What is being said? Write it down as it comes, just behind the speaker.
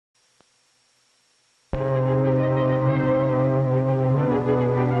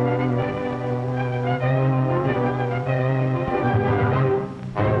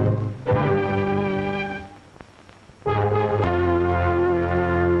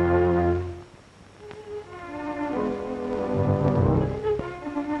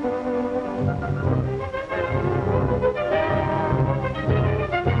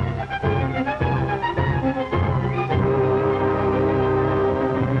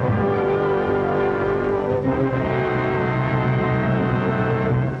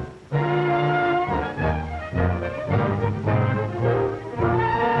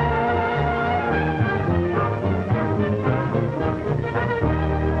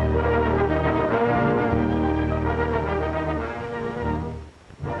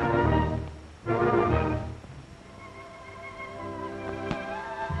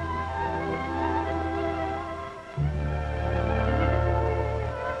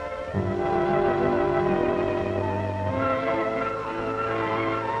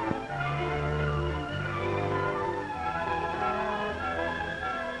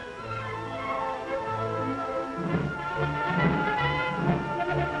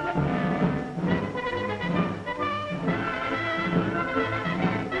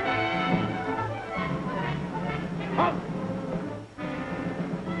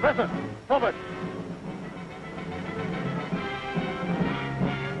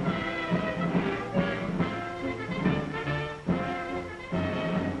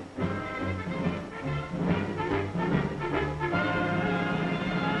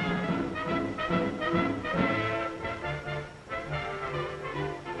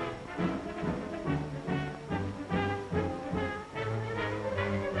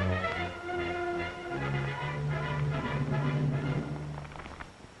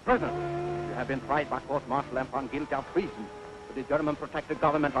prisoners. You have been tried by court-martial and found guilty of treason to the German-protected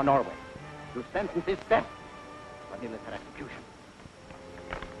government of Norway. Your sentence is death for military execution.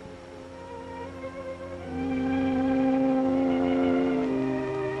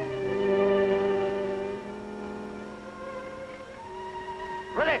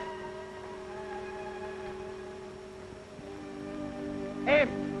 Ready! Aim!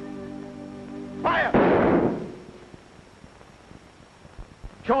 Fire!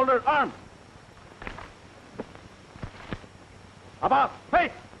 Shoulder, arms! About,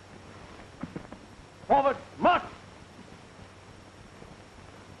 face! Forward, march!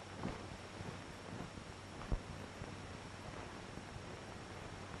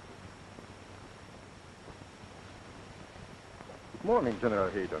 Good morning, General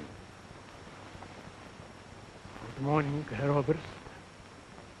Hayden. Good morning, Herr Oberst.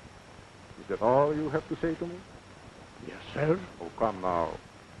 Is that all you have to say to me? Yes, sir. Oh, come now.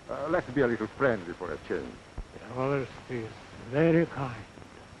 Let's be a little friendly for a change. Herr Oberst is very kind.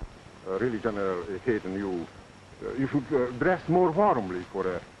 Really, General Hayden, you should dress more warmly for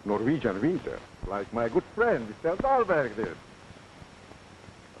a Norwegian winter, like my good friend, Mr. Dahlberg did.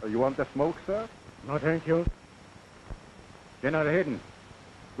 You want a smoke, sir? No, thank you. General Hayden,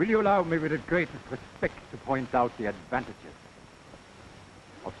 will you allow me with the greatest respect to point out the advantages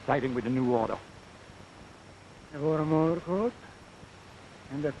of siding with the new order? A warm overcoat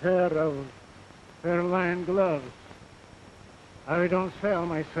and a pair of fur-lined gloves. I don't sell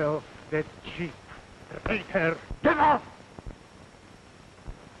myself that cheap. Traitor! Get off!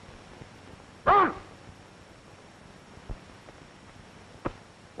 Run!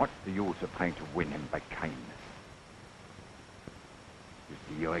 What's the use of trying to win him by kindness? You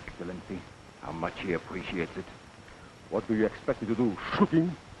see, Your Excellency, how much he appreciates it. What do you expect me to do, shoot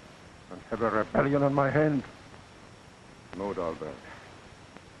him and have a rebellion on my hand? No, Dahlberg.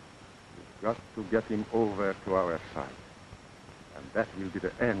 You've got to get him over to our side. And that will be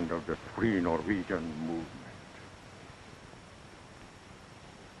the end of the Free Norwegian movement.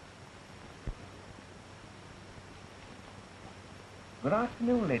 Good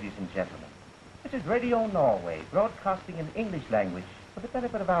afternoon, ladies and gentlemen. This is Radio Norway, broadcasting in English language for the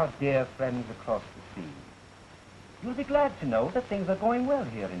benefit of our dear friends across the sea. You'll be glad to know that things are going well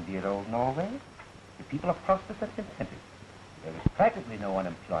here in dear old Norway. The people are prosperous and contented. There is practically no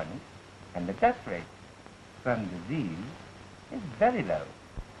unemployment, and the death rate from disease is very low.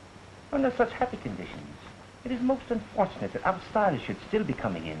 Under such happy conditions, it is most unfortunate that outsiders should still be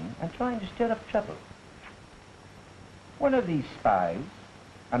coming in and trying to stir up trouble. One of these spies,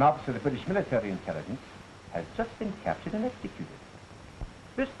 an officer of the British military intelligence, has just been captured and executed.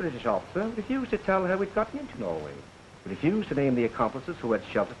 This British officer refused to tell how he'd gotten into Norway. He refused to name the accomplices who had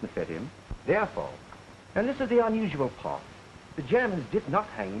sheltered and fed him. Therefore, and this is the unusual part, the Germans did not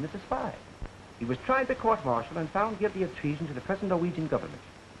hang him as a spy. He was tried by court-martial and found guilty of treason to the present Norwegian government,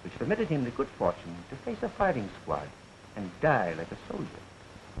 which permitted him the good fortune to face a fighting squad and die like a soldier.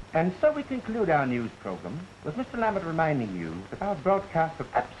 And so we conclude our news program with Mr. Lambert reminding you that our broadcasts are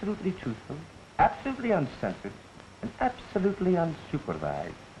absolutely truthful, absolutely uncensored, and absolutely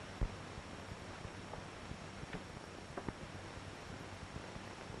unsupervised.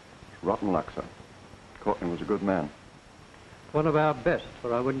 Rotten luck, sir. Courtney was a good man. One of our best,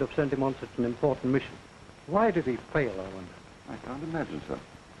 or I wouldn't have sent him on such an important mission. Why did he fail, I wonder? I can't imagine, sir.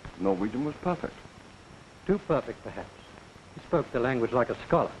 Norwegian was perfect. Too perfect, perhaps. He spoke the language like a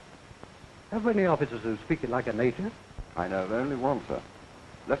scholar. Have we any officers who speak it like a native? I know of only one, sir.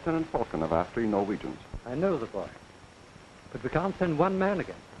 Lieutenant Falcon of our 3 Norwegians. I know the boy. But we can't send one man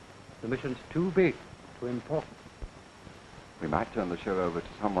again. The mission's too big, too important. We might turn the show over to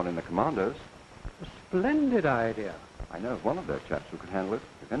someone in the commandos. A splendid idea. I know of one of those chaps who could handle it,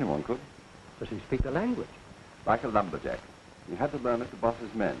 if anyone could. Does he speak the language? Like a lumberjack. He had to learn it to boss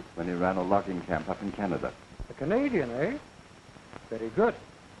his men when he ran a logging camp up in Canada. A Canadian, eh? Very good.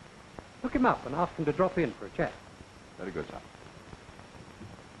 Look him up and ask him to drop in for a chat. Very good, sir.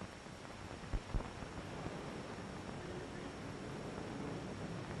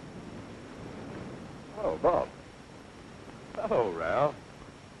 Oh, Bob. Oh, Ralph.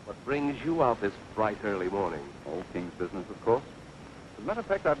 What brings you out this bright early morning? Old King's business, of course. As a matter of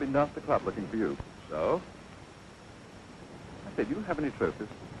fact, I've been down to the club looking for you. So? I said, do you have any trophies?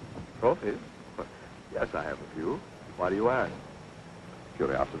 Trophies? Yes, I have a few. Why do you ask?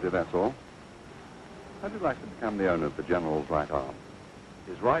 Curiosity, that's all. How'd you like to become the owner of the General's right arm?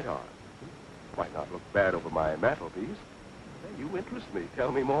 His right arm. Might not look bad over my mantelpiece. Hey, you interest me.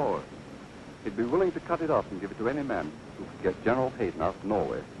 Tell me more. He'd be willing to cut it off and give it to any man who could get General Hayden out of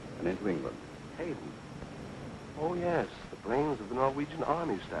Norway and into England. Hayden? Oh, yes, the brains of the Norwegian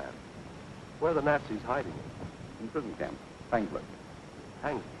army staff. Where are the Nazis hiding it? In prison camp. Frankfurt.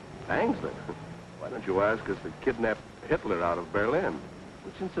 Angsley? Why don't you ask us to kidnap Hitler out of Berlin?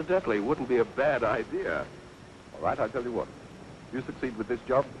 Which, incidentally, wouldn't be a bad idea. All right, I'll tell you what. If you succeed with this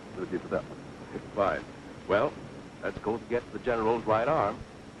job, we'll give it up. Fine. Well, let's go to get the general's right arm.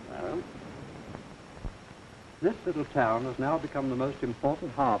 Well, this little town has now become the most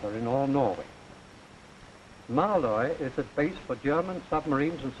important harbor in all Norway. Malloy is at base for German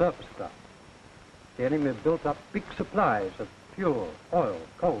submarines and surface craft. The enemy have built up big supplies of fuel, oil,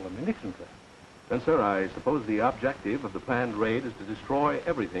 coal, and munitions there. Then, sir, I suppose the objective of the planned raid is to destroy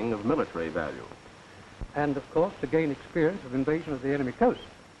everything of military value. And, of course, to gain experience of invasion of the enemy coast.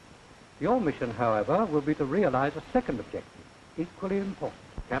 Your mission, however, will be to realize a second objective, equally important.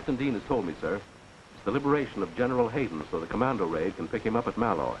 Captain Dean has told me, sir. It's the liberation of General Hayden so the commando raid can pick him up at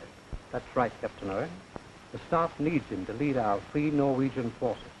Malloy. That's right, Captain Owen. The staff needs him to lead our free Norwegian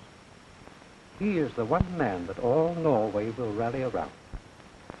forces. He is the one man that all Norway will rally around.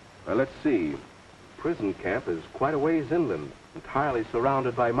 Well, let's see. Prison camp is quite a ways inland, entirely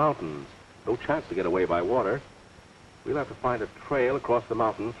surrounded by mountains. No chance to get away by water. We'll have to find a trail across the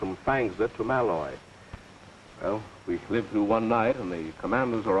mountains from Fangsa to Malloy. Well, if we live through one night and the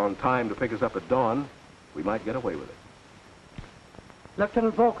commandos are on time to pick us up at dawn, we might get away with it.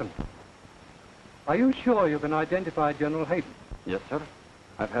 Lieutenant Vulcan, are you sure you can identify General Hayden? Yes, sir.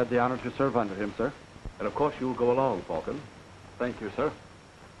 I've had the honor to serve under him, sir. And of course you'll go along, Falcon. Thank you, sir.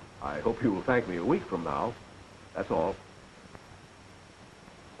 I hope you will thank me a week from now. That's all.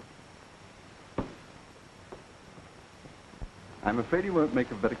 I'm afraid you won't make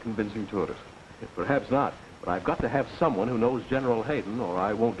a very convincing tourist. Perhaps not, but I've got to have someone who knows General Hayden, or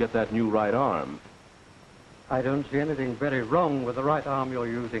I won't get that new right arm. I don't see anything very wrong with the right arm you're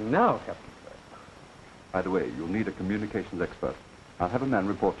using now, Captain. By the way, you'll need a communications expert. I'll have a man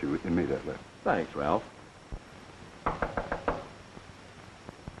report you immediately. Thanks, Ralph.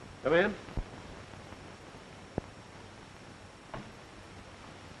 Come in.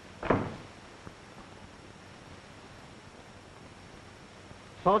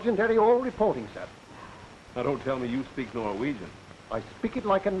 Sergeant Eriol reporting, sir. Now, don't tell me you speak Norwegian. I speak it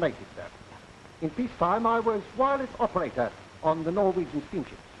like a native, sir. In peacetime, I was wireless operator on the Norwegian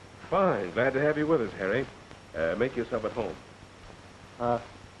steamships. Fine. Glad to have you with us, Harry. Make yourself at home.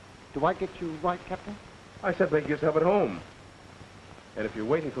 Do I get you right, Captain? I said make yourself at home. And if you're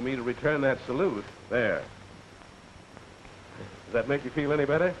waiting for me to return that salute, there. Does that make you feel any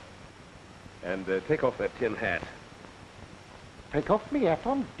better? And take off that tin hat. Take off me hat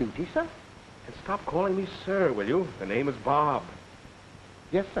on duty, sir? And stop calling me sir, will you? The name is Bob.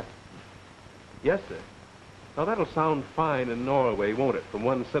 Yes, sir. Yes, sir. Now, that'll sound fine in Norway, won't it, from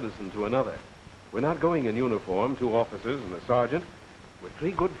one citizen to another? We're not going in uniform, 2 officers and a sergeant. We're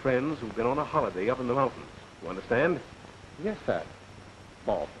 3 good friends who've been on a holiday up in the mountains. You understand? Yes, sir.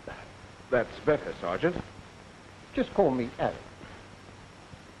 Bob. That's better, Sergeant. Just call me Harry.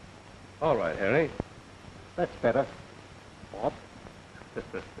 All right, Harry. That's better. Bob.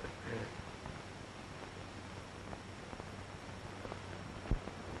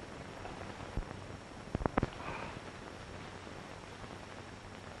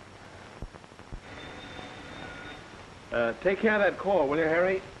 Take care of that call, will you,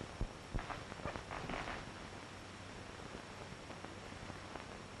 Harry?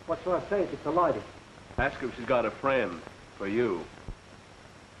 What shall I say if it's a lady? Ask her if she's got a friend for you.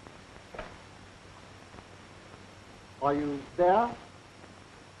 Are you there?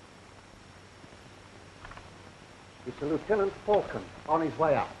 It's Lieutenant Falcon on his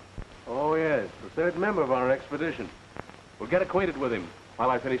way out. Oh, yes, the 3rd member of our expedition. We'll get acquainted with him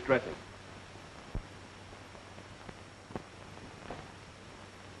while I finish dressing.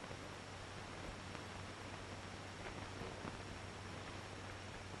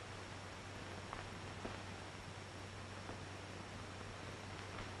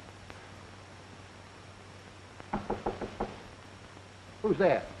 Who's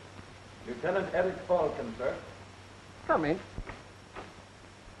there? Lieutenant Eric Falcon, sir. Come in.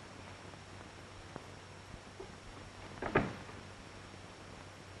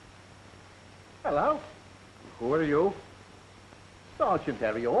 Hello. Who are you? Sergeant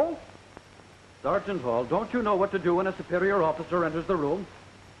Eriol. Sergeant Hall, don't you know what to do when a superior officer enters the room?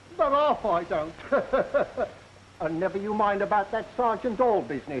 But off I don't. And never you mind about that Sergeant Hall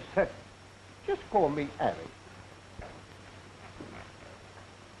business. Just call me Harry.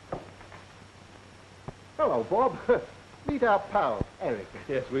 Hello, Bob. Meet our pal, Eric.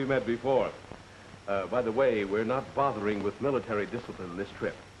 Yes, we met before. By the way, we're not bothering with military discipline this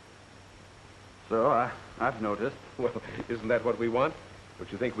trip. So, I've noticed. Well, isn't that what we want?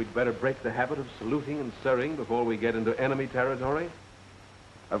 Don't you think we'd better break the habit of saluting and sirring before we get into enemy territory?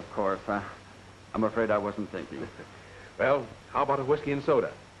 Of course. I'm afraid I wasn't thinking. Well, how about a whiskey and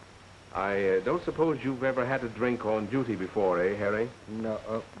soda? I don't suppose you've ever had a drink on duty before, eh, Harry? No,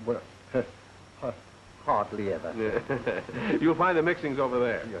 well, hardly ever. You'll find the mixings over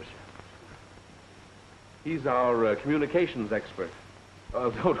there. Yes, sir. He's our communications expert.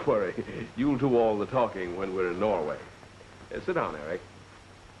 Don't worry. You'll do all the talking when we're in Norway. Sit down, Eric.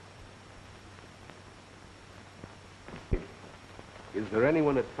 Is there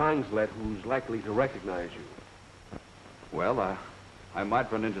anyone at Fangslet who's likely to recognize you? Well, I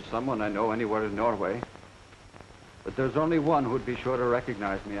might run into someone I know anywhere in Norway. But there's only one who'd be sure to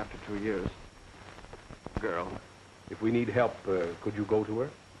recognize me after 2 years. Girl. If we need help, could you go to her?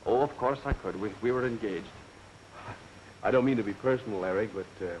 Oh, of course I could. We were engaged. I don't mean to be personal, Eric, but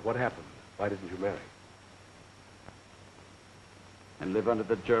what happened? Why didn't you marry? And live under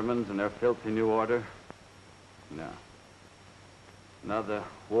the Germans and their filthy new order? No. Now the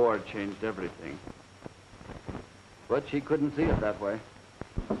war changed everything. But she couldn't see it that way.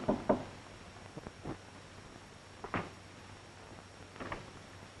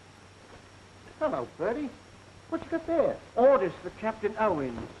 Hello, Bertie. What you got there? Orders for Captain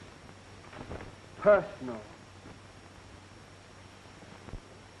Owens. Personal.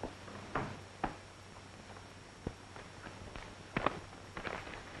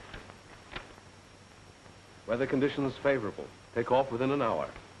 Weather conditions favorable. Take off within an hour.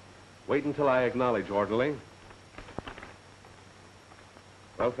 Wait until I acknowledge, orderly.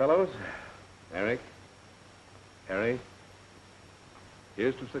 Well, fellows, Eric, Harry,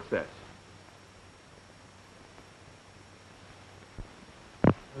 here's to success.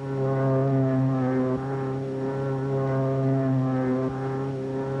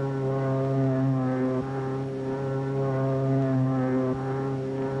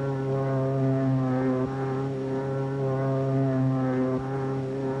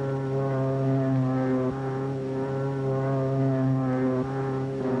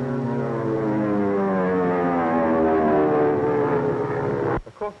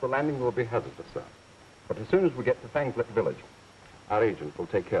 The landing will be hazardous, sir. But as soon as we get to Fangslet village, our agent will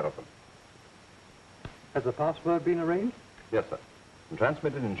take care of them. Has the password been arranged? Yes, sir. And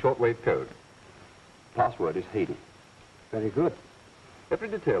transmitted in shortwave code. Password is Hayden. Very good. Every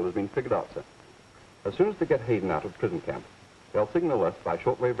detail has been figured out, sir. As soon as they get Hayden out of prison camp, they'll signal us by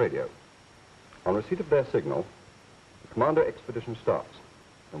shortwave radio. On receipt of their signal, the Commander expedition starts.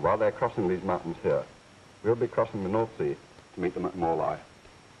 And while they're crossing these mountains here, we'll be crossing the North Sea to meet them at Morlai.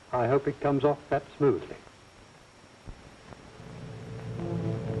 I hope it comes off that smoothly.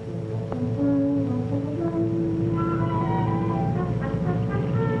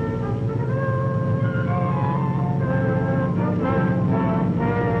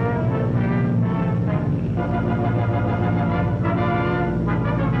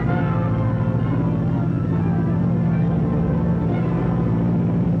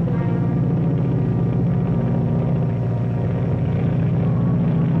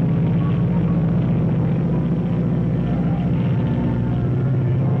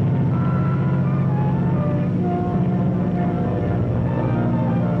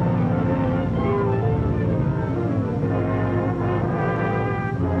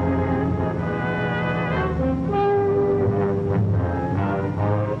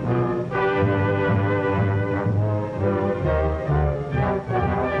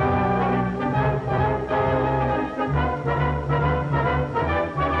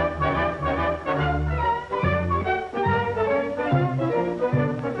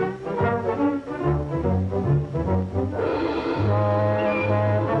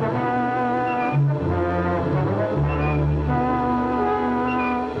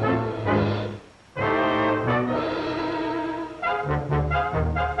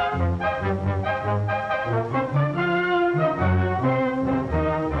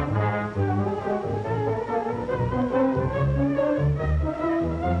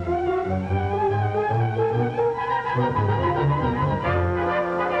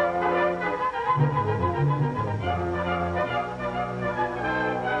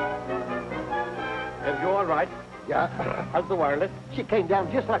 How's the wireless? She came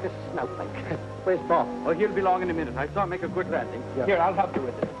down just like a snowflake. Where's Bob? Oh, he'll be along in a minute. I saw him make a good landing. Yeah. Here, I'll help you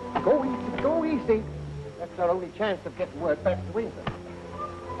with it. Go easy, go easy. That's our only chance of getting word back to England.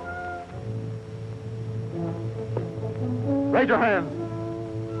 Raise your hands.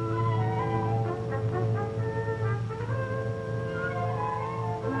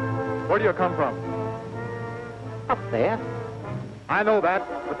 Where do you come from? Up there. I know that,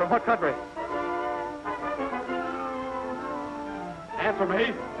 but from what country? Answer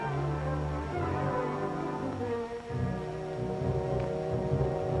me.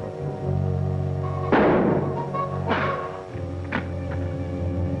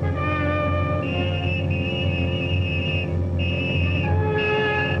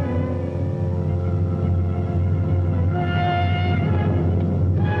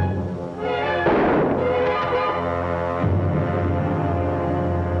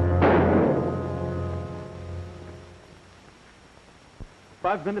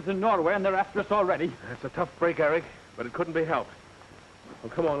 "5 minutes in Norway, and they're after us already." That's a tough break, Eric, but it couldn't be helped.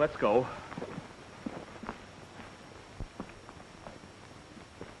 Well, come on, let's go.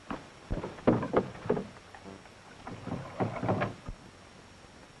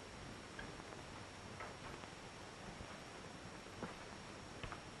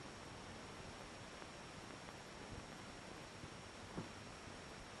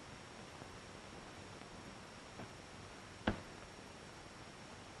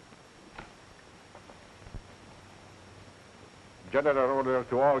 General order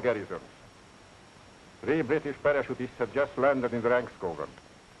to all garrisons. 3 British parachutists have just landed in Rangskogen.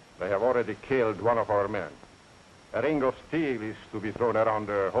 They have already killed one of our men. A ring of steel is to be thrown around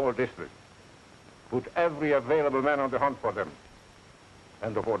the whole district. Put every available man on the hunt for them.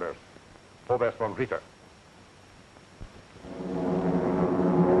 End of orders. Oberst von Ritter.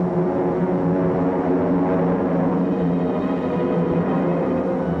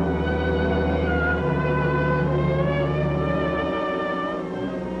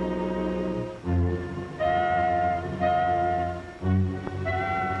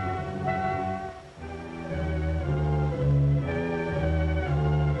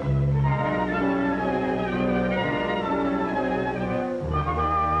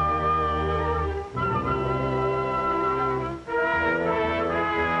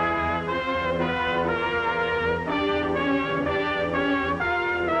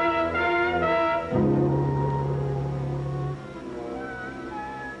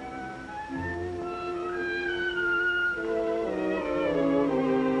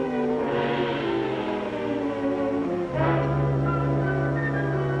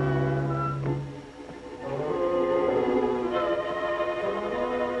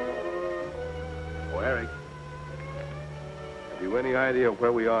 Any idea of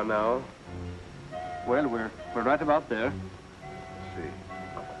where we are now? Well, we're right about there. Let's see.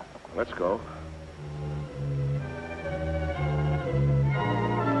 Let's go.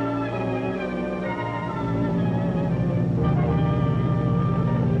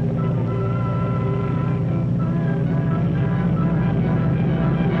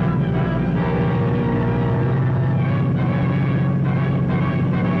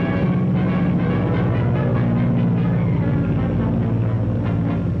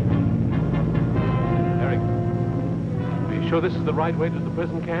 Sure this is the right way to the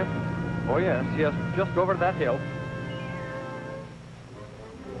prison camp? Oh, yes, just over that hill.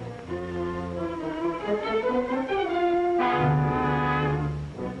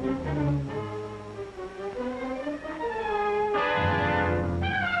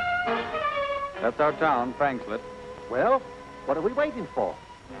 That's our town, Frankslet. Well, what are we waiting for?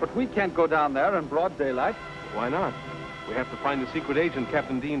 But we can't go down there in broad daylight. Why not? We have to find the secret agent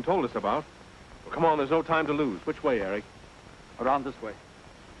Captain Dean told us about. Well, come on, there's no time to lose. Which way, Eric? Around this way.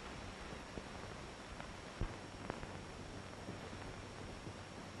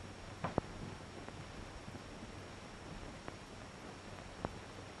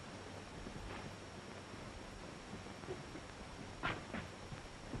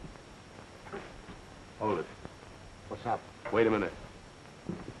 Hold it. What's up? Wait a minute.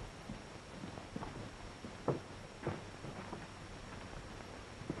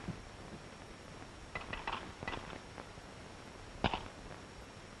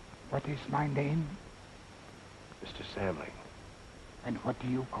 What is my name? Mr. Samling. And what do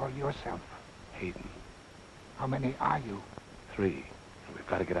you call yourself? Hayden. How many are you? 3. And we've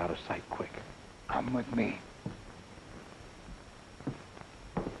got to get out of sight quick. Come with me.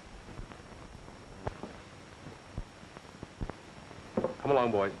 Come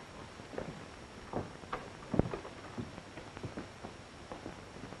along, boys.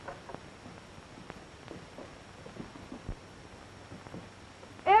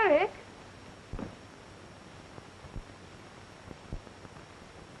 Eric?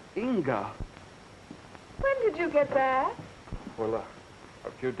 Inga. When did you get back? Well,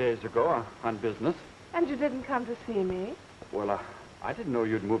 a few days ago on business. And you didn't come to see me? Well, I didn't know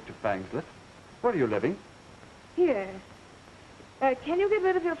you'd moved to Fangslet. Where are you living? Here. Can you get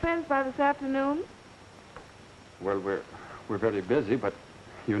rid of your friends by this afternoon? Well, we're very busy, but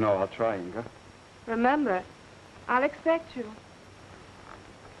you know I'll try, Inga. Remember, I'll expect you.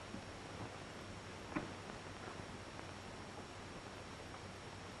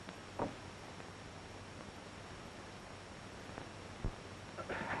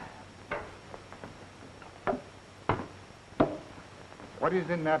 What is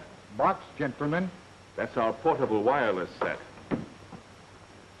in that box, gentlemen? That's our portable wireless set.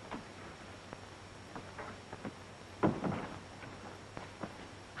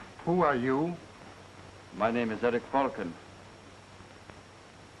 Who are you? My name is Eric Falcon.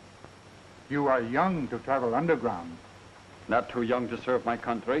 You are young to travel underground. Not too young to serve my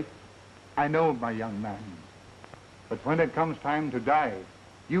country. I know, my young man. But when it comes time to die,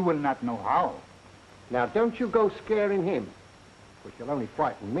 you will not know how. Now, don't you go scaring him, because you'll only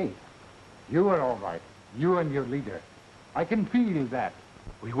frighten me. You are all right. You and your leader. I can feel that.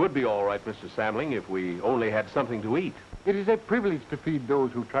 We would be all right, Mr. Samling, if we only had something to eat. It is a privilege to feed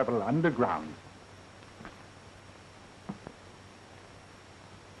those who travel underground.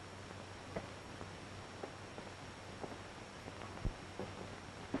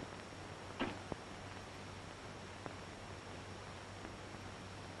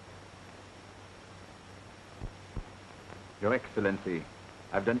 Your Excellency,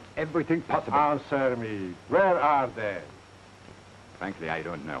 I've done everything possible. Answer me. Where are they? Frankly, I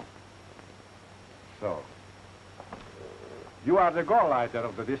don't know. So, you are the Gauleiter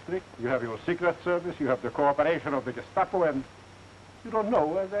of the district. You have your secret service. You have the cooperation of the Gestapo, and you don't know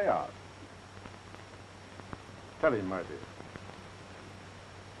where they are. Tell him, my dear.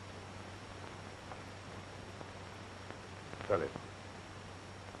 Tell him.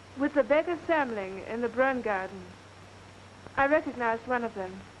 With the beggar Samling in the Brun Garden. I recognized one of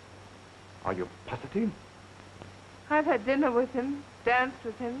them. Are you positive? I've had dinner with him, danced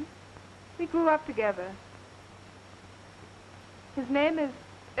with him. We grew up together. His name is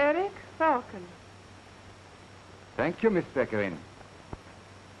Eric Falcon. Thank you, Miss Beckerin.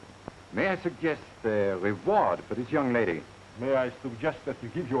 May I suggest a reward for this young lady? May I suggest that you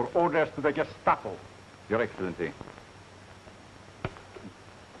give your orders to the Gestapo? Your Excellency.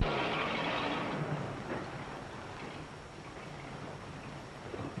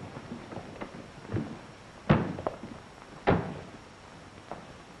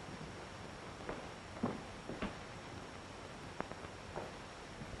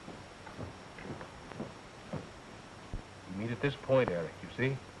 At this point, Eric, you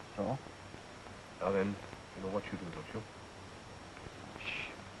see? So? Now then, you know what you do, don't you? Shh.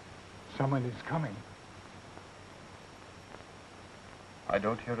 Someone is coming. I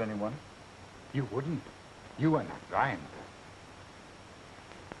don't hear anyone. You wouldn't. You are not blind.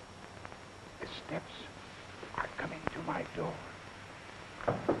 The steps are coming to my door.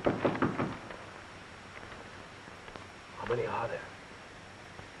 How many are there?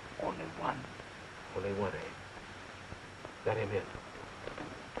 Only one. Only one, eh? Let him in.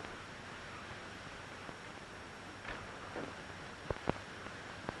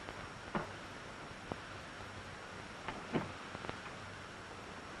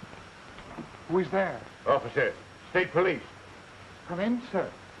 Who is there? Officer, state police. Come in, sir.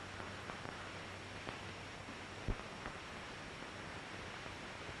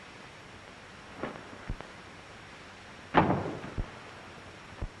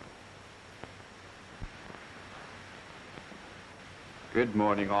 Good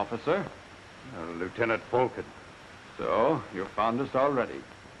morning, officer. Lieutenant Falcon. So, you found us already.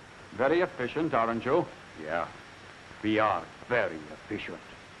 Very efficient, aren't you? Yeah, we are very efficient.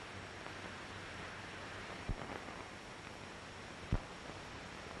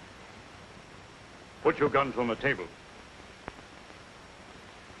 Put your guns on the table.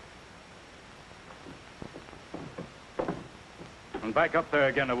 And back up there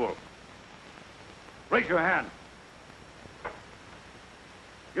again, a wolf. Raise your hand.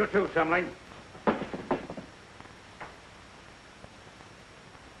 You too, Samling.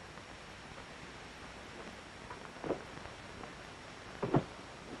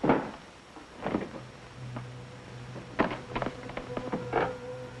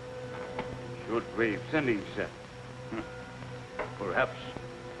 Shortwave sending set. Perhaps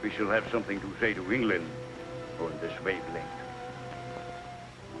we shall have something to say to England on this wavelength.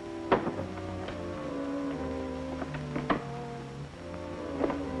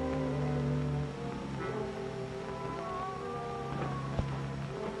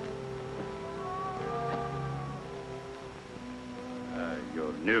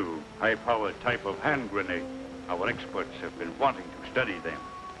 Your new high-powered type of hand grenade. Our experts have been wanting to study them.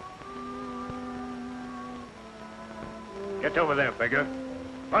 Get over there, beggar.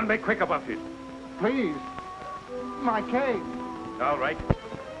 Run me quick about it. Please. My cane. All right.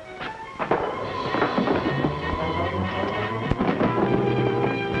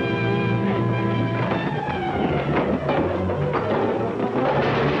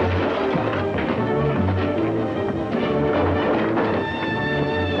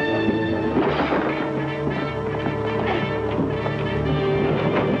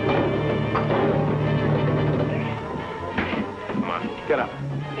 Get up.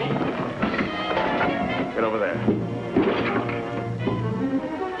 Get over there.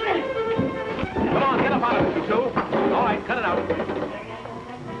 Come on, get up out of it, you two. All right, cut it out.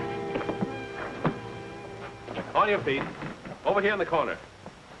 On your feet. Over here in the corner.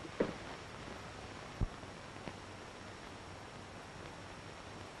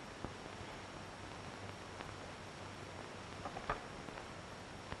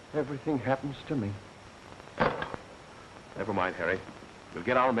 Everything happens to me. Never mind, Harry. We'll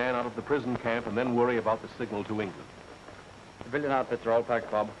get our man out of the prison camp and then worry about the signal to England. Civilian outfits are all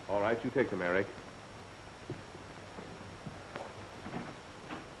packed, Bob. All right, you take them, Eric.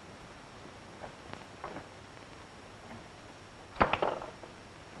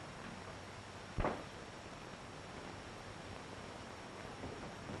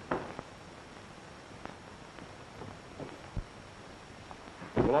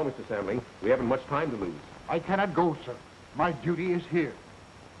 So long, Mr. Samling. We haven't much time to lose. I cannot go, sir. My duty is here.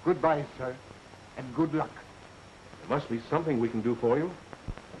 Goodbye, sir, and good luck. There must be something we can do for you.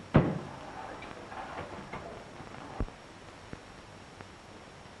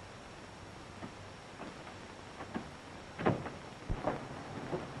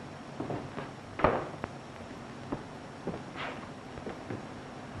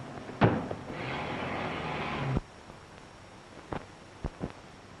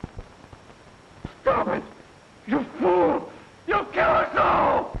 Stop it! You fool! You kill us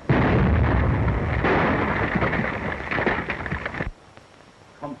all!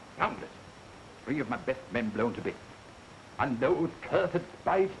 Confound it. 3 of my best men blown to bits. And those cursed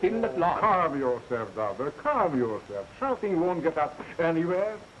spies still at large. Calm yourself, Talbot. Calm yourself. Shouting won't get us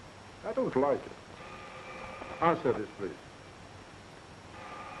anywhere. I don't like it. Answer this, please.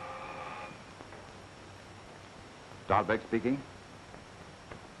 Dahlberg speaking.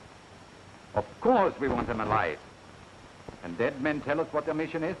 Of course we want them alive. Can dead men tell us what their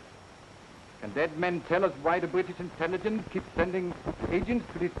mission is? Can dead men tell us why the British intelligence keeps sending agents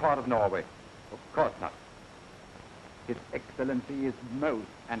to this part of Norway? Of course not. His Excellency is most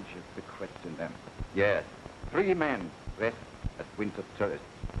anxious to question them. Yes, 3 men dressed as winter tourists.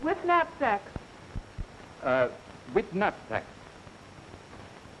 With knapsacks. With knapsacks.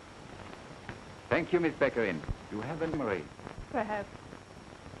 Thank you, Miss Beckerin. You have a memory. Perhaps.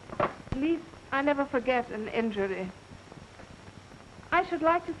 At least I never forget an injury. I should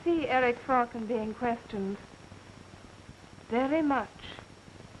like to see Eric Falcon being questioned. Very much.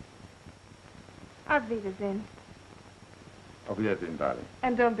 Auf Wiedersehen. Auf Wiedersehen, darling.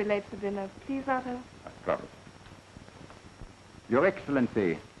 And don't be late for dinner. Please, Otto. I promise. Your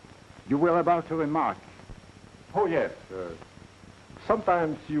Excellency, you were about to remark. Oh, yes.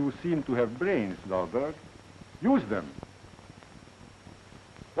 Sometimes you seem to have brains, Dahlberg. Use them.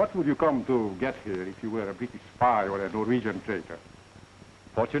 What would you come to get here if you were a British spy or a Norwegian traitor?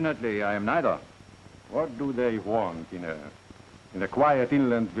 Fortunately, I am neither. What do they want in a quiet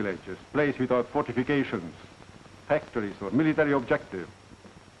inland village, a place without fortifications, factories, or military objective?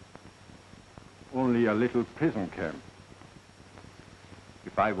 Only a little prison camp.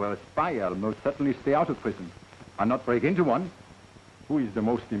 If I were a spy, I'll most certainly stay out of prison and not break into one. Who is the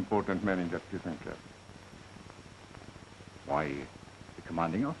most important man in that prison camp? Why, the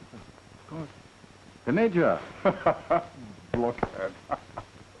commanding officer, of course. The major. Blockhead.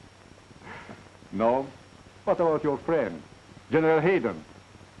 No? What about your friend, General Hayden,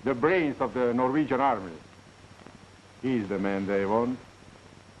 the brains of the Norwegian army? He's the man they want.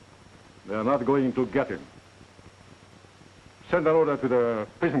 They're not going to get him. Send an order to the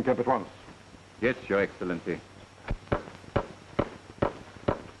prison camp at once. Yes, Your Excellency.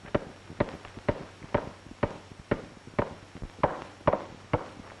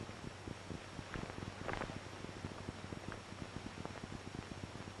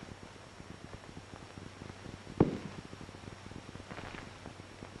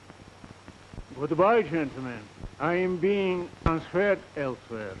 Goodbye, gentlemen. I am being transferred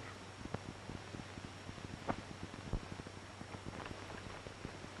elsewhere.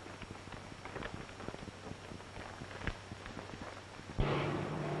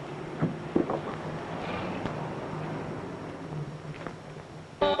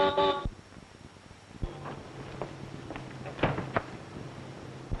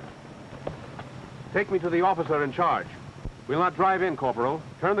 Take me to the officer in charge. We'll not drive in, Corporal.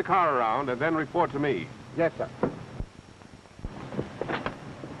 Turn the car around and then report to me. Yes, sir.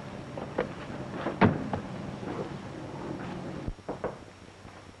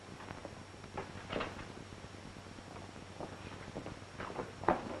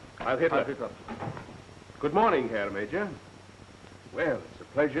 I'll hit her. Good morning, Herr Major. Well, it's a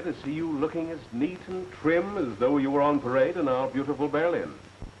pleasure to see you looking as neat and trim as though you were on parade in our beautiful Berlin.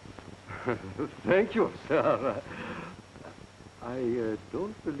 Thank you, sir. I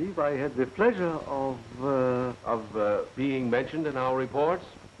don't believe I had the pleasure of being mentioned in our reports?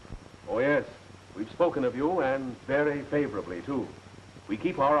 Oh, yes. We've spoken of you, and very favorably, too. We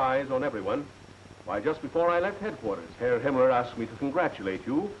keep our eyes on everyone. Why, just before I left headquarters, Herr Himmler asked me to congratulate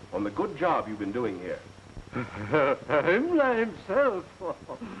you on the good job you've been doing here. Himmler himself.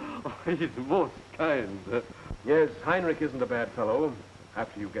 He's most kind. Yes, Heinrich isn't a bad fellow,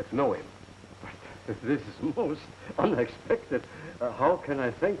 after you get to know him. This is most unexpected. How can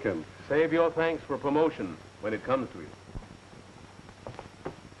I thank him? Save your thanks for promotion when it comes to you.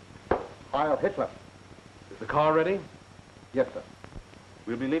 Heil Hitler. Is the car ready? Yes, sir.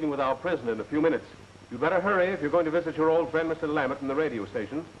 We'll be leaving with our prisoner in a few minutes. You'd better hurry if you're going to visit your old friend, Mr. Lammett, in the radio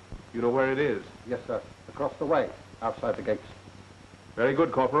station. You know where it is. Yes, sir. Across the way, outside the gates. Very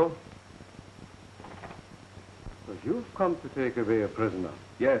good, Corporal. So you've come to take away a prisoner.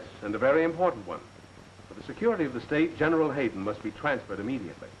 Yes, and a very important one. For the security of the state, General Hayden must be transferred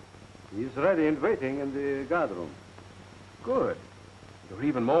immediately. He's ready and waiting in the guard room. Good. You're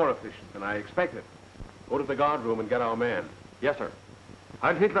even more efficient than I expected. Go to the guard room and get our man. Yes, sir.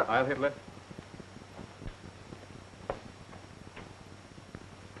 Heil Hitler. Heil Hitler.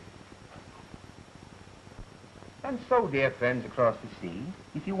 And so, dear friends across the sea,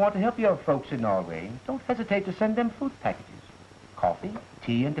 if you want to help your folks in Norway, don't hesitate to send them food packages. Coffee,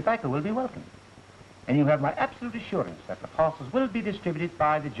 tea, and tobacco will be welcome. And you have my absolute assurance that the parcels will be distributed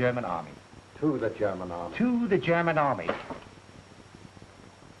by the German army. To the German army. To the German army.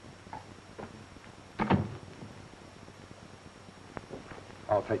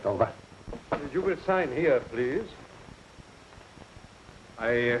 I'll take over. You will sign here, please.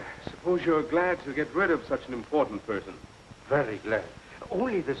 I suppose you're glad to get rid of such an important person. Very glad.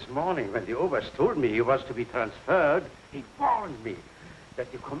 Only this morning, when the Oberst told me he was to be transferred, he warned me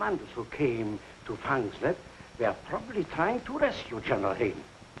that the commandos who came to Fangslet were probably trying to rescue General Hayden.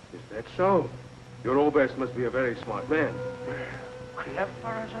 Is that so? Your Oberst must be a very smart man. Clever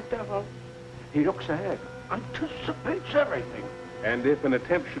as a devil. He looks ahead, anticipates everything. And if an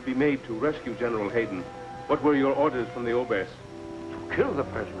attempt should be made to rescue General Hayden, what were your orders from the Oberst? To kill the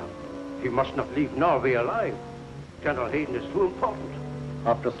prisoner. He must not leave Norway alive. General Hayden is too important.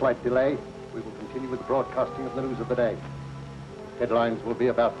 After a slight delay, we will continue with the broadcasting of the news of the day. Headlines will be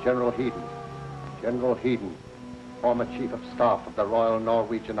about General Hayden. General Hayden, former Chief of Staff of the Royal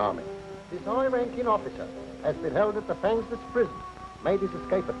Norwegian Army. This high-ranking officer has been held at the Fangslet prison. Made his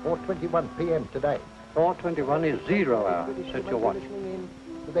escape at 4:21 p.m. today. 4:21 is 0 hour. Set your watch.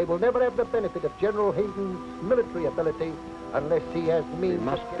 But they will never have the benefit of General Hayden's military ability unless he has means. We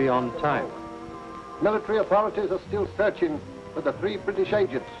must be on time. Military authorities are still searching for the 3 British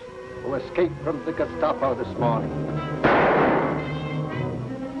agents who escaped from the Gestapo this morning.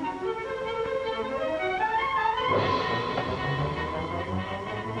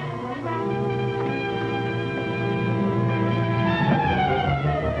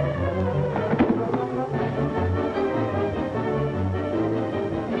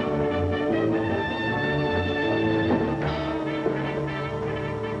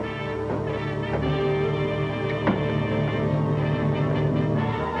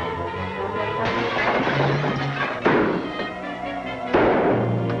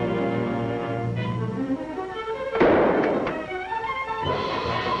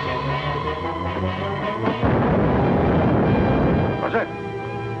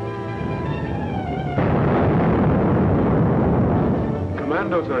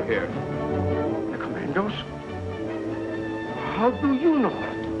 Commandos are here. The commandos? How do you know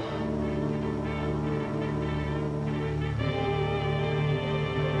it?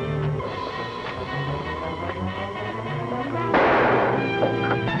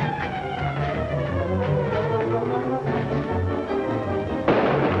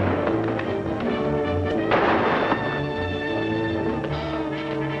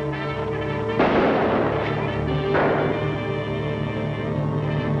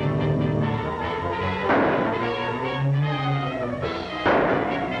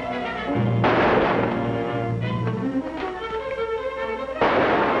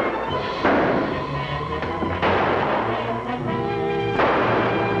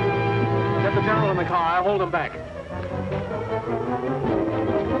 I'll hold them back.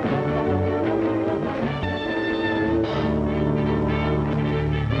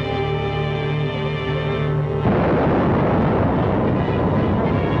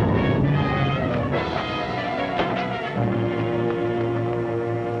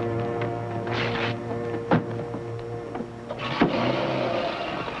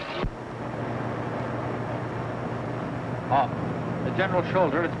 general's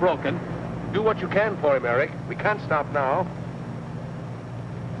shoulder. It's broken. Do what you can for him, Eric. We can't stop now.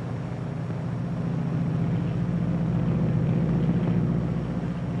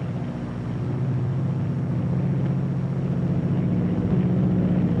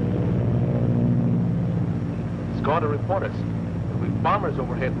 To report us. There'll be bombers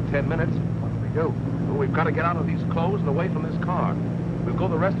overhead in 10 minutes. What do we do? Well, we've got to get out of these clothes and away from this car. We'll go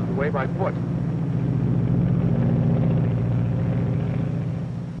the rest of the way by foot.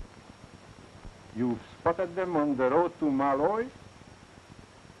 You spotted them on the road to Malloy?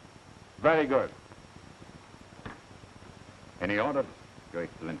 Very good. Any orders, Your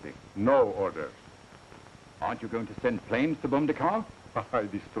Excellency? No orders. Aren't you going to send planes to bomb the car? I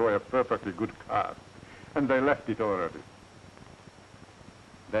destroy a perfectly good car. And they left it already.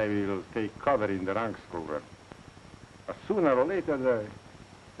 They will take cover in the Rangsskogen. Sooner or later,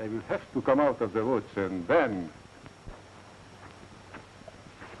 they will have to come out of the woods, and then...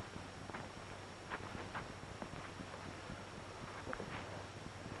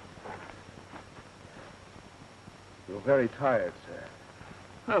 You're very tired, sir.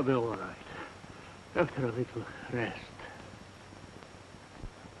 I'll be all right. After a little rest.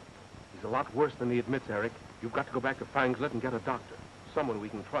 He's a lot worse than he admits, Eric. You've got to go back to Fangslet and get a doctor. Someone we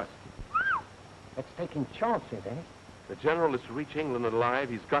can trust. That's taking chances, eh? The general is to reach England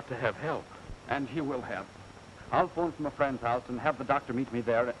alive. He's got to have help. And he will have. I'll phone from a friend's house and have the doctor meet me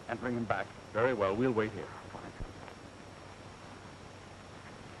there and bring him back. Very well. We'll wait here.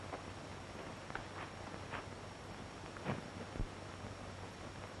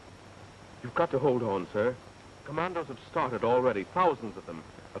 You've got to hold on, sir. Commandos have started already, thousands of them.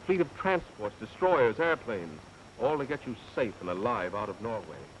 A fleet of transports, destroyers, airplanes, all to get you safe and alive out of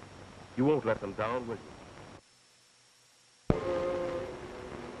Norway. You won't let them down, will you?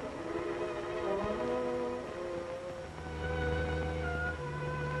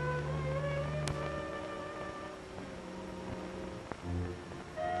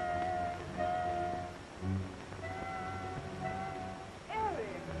 Eric,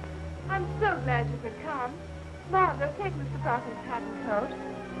 I'm so glad you could come. Martha, take Mr. Parkin's hat and coat.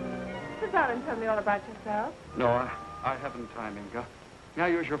 Sit down and tell me all about yourself. No, I haven't time, Inga. May I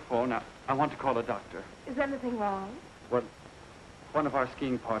use your phone? I want to call a doctor. Is anything wrong? Well, one of our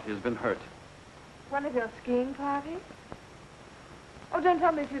skiing party has been hurt. One of your skiing parties? Oh, don't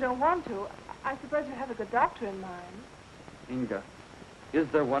tell me if you don't want to. I suppose you have a good doctor in mind. Inga, is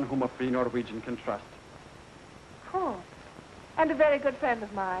there one whom a free Norwegian can trust? Of course. And a very good friend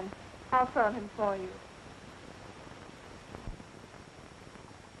of mine. I'll phone him for you.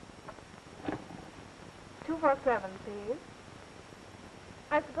 247, please.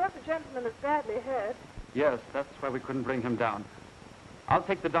 I suppose the gentleman is badly hurt. Yes, that's why we couldn't bring him down. I'll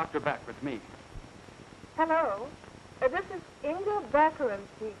take the doctor back with me. Hello. This is Inga Baccarin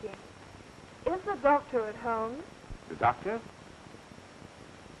speaking. Is the doctor at home? The doctor?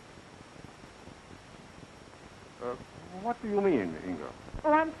 What do you mean, Inga?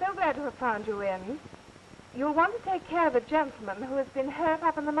 Oh, I'm so glad to have found you in. You'll want to take care of a gentleman who has been hurt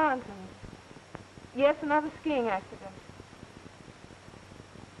up in the mountains. Yes, another skiing accident.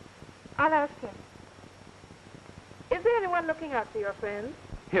 I'll ask him. Is there anyone looking after your friend?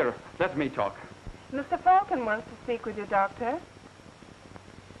 Here, let me talk. Mr. Falcon wants to speak with you, Doctor.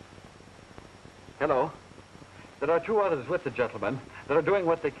 Hello. There are two others with the gentleman that are doing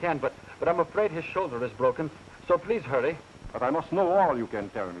what they can, but I'm afraid his shoulder is broken, so please hurry. But I must know all you can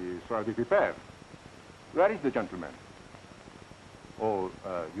tell me, so I'll be prepared. Where is the gentleman? Oh,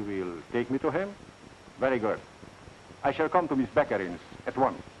 you will take me to him? Very good. I shall come to Miss Beccarin's at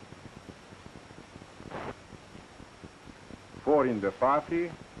once. 4 in the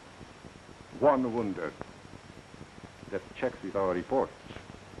party, 1 wounded. That checks with our reports.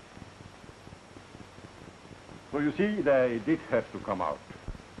 So you see, they did have to come out.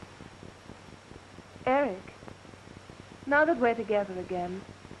 Eric, now that we're together again,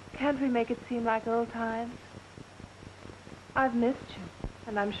 can't we make it seem like old times? I've missed you,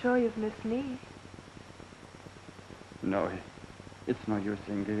 and I'm sure you've missed me. No, it's no use,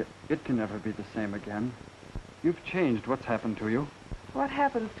 Inga. It can never be the same again. You've changed. What's happened to you? What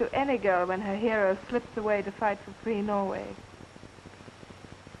happens to any girl when her hero slips away to fight for free Norway?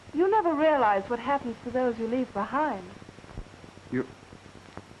 You never realize what happens to those you leave behind. You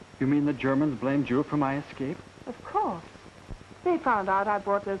mean the Germans blamed you for my escape? Of course. They found out I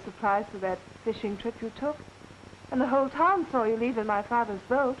brought those supplies for that fishing trip you took. And the whole town saw you leave in my father's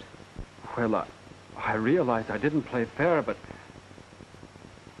boat. Well, I realized I didn't play fair, but...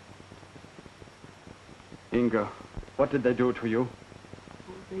 Inga, what did they do to you?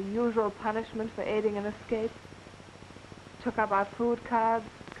 The usual punishment for aiding an escape. took up our food cards,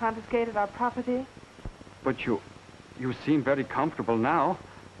 confiscated our property. But you seem very comfortable now.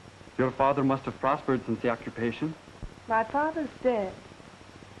 Your father must have prospered since the occupation. My father's dead.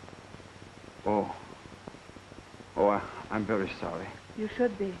 Oh, I'm very sorry. You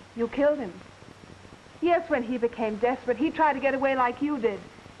should be. You killed him. Yes, when he became desperate, he tried to get away like you did.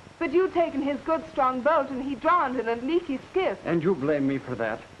 But you'd taken his good, strong boat, and he drowned in a leaky skiff. And you blame me for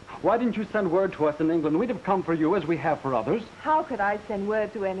that. Why didn't you send word to us in England? We'd have come for you as we have for others. How could I send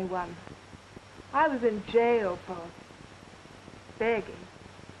word to anyone? I was in jail for begging.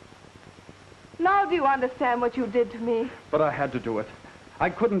 Now do you understand what you did to me? But I had to do it. I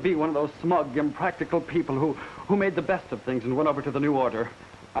couldn't be one of those smug, impractical people who made the best of things and went over to the New Order.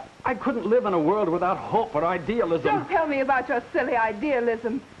 I couldn't live in a world without hope or idealism. Don't tell me about your silly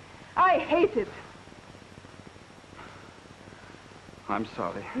idealism. I hate it. I'm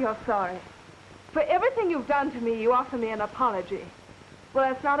sorry. You're sorry. For everything you've done to me, you offer me an apology. Well,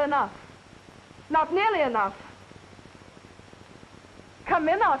 that's not enough. Not nearly enough. Come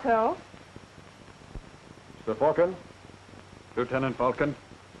in, Otto. Mr. Falcon? Lieutenant Falcon?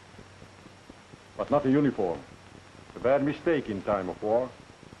 But not a uniform. It's a bad mistake in time of war.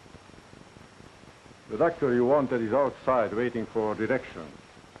 The doctor you wanted is outside waiting for directions.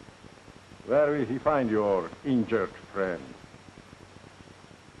 Where will he find your injured friend?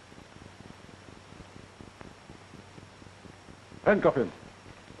 Handcuff him.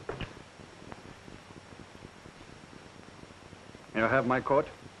 May I have my coat?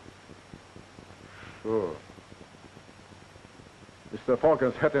 Sure. Mr.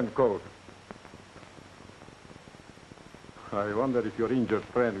 Falcon's hat and coat. I wonder if your injured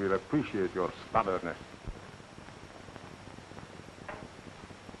friend will appreciate your stubbornness.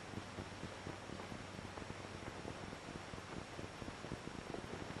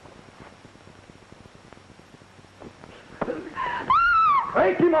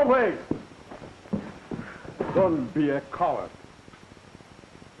 Take him away! Don't be a coward.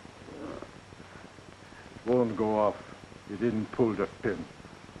 It won't go off. He didn't pull the pin.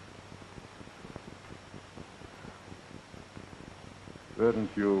 Weren't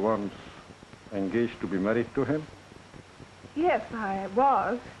you once engaged to be married to him? Yes, I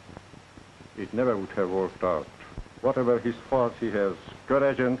was. It never would have worked out. Whatever his faults, he has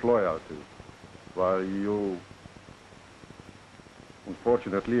courage and loyalty. While you...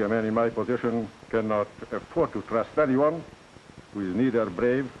 Unfortunately, a man in my position cannot afford to trust anyone who is neither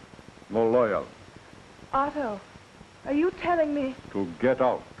brave nor loyal. Otto, are you telling me... To get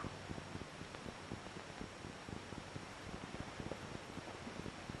out.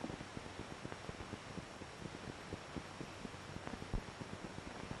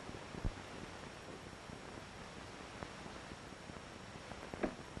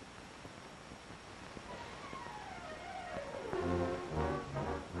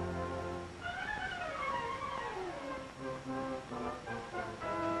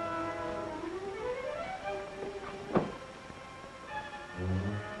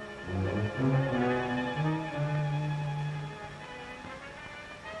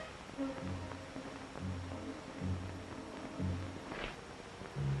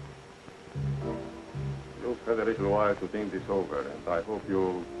 You've had a little while to think this over, and I hope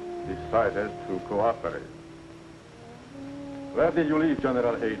you decided to cooperate. Where did you leave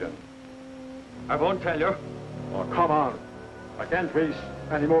General Hayden? I won't tell you. Oh, come on. I can't waste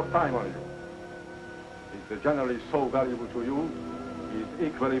any more time on you. If the general is so valuable to you, he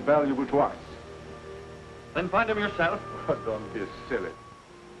is equally valuable to us. Then find him yourself. Don't be silly.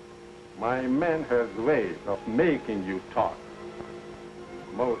 My man has ways of making you talk.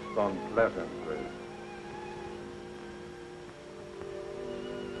 Most unpleasant ways.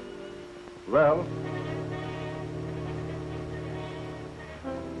 Well?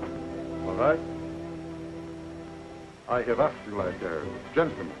 All right. I have asked you like a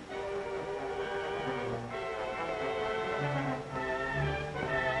gentleman.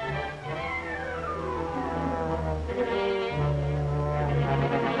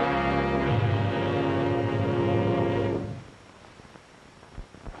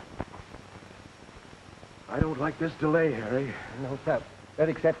 I don't like this delay, Harry. No, sir.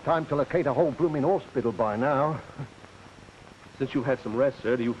 Eric's had time to locate a whole blooming hospital by now. Since you've had some rest,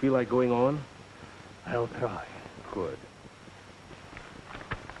 sir, do you feel like going on? I'll try. Good.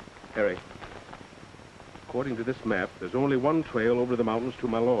 Harry, according to this map, there's only one trail over the mountains to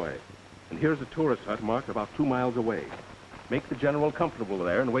Malloy. And here's a tourist hut marked about 2 miles away. Make the general comfortable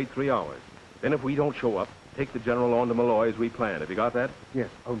there and wait 3 hours. Then if we don't show up, take the general on to Malloy as we planned. Have you got that? Yes,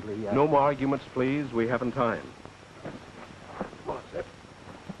 only... No more arguments, please. We haven't time. Come on, sir.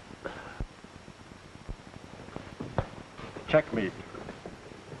 Checkmate.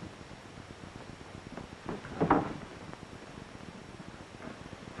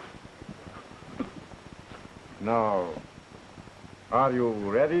 Now, are you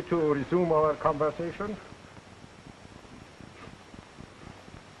ready to resume our conversation?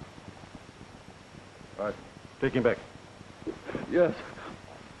 Right. Take him back. Yes.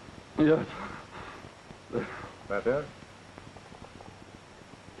 Yes. Better?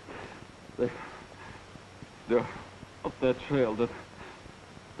 They're up that trail that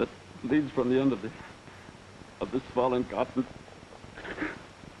leads from the end of this fallen cotton.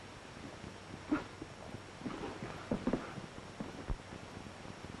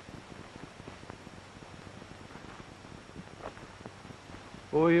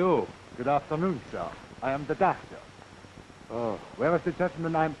 Who are you? Good afternoon, sir. I am the doctor. Oh, where is the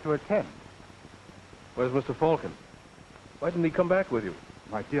gentleman I am to attend? Where's Mr. Falcon? Why didn't he come back with you?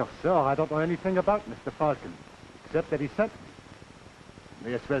 My dear sir, I don't know anything about Mr. Falcon, except that he sent me.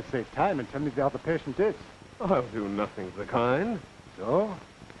 May as well save time and tell me where the patient is. I'll do nothing of the kind. So?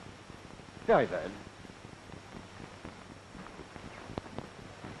 Very well.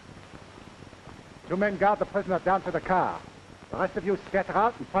 Two men guard the prisoner down to the car. The rest of you scatter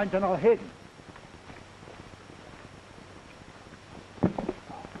out and find General Hayden.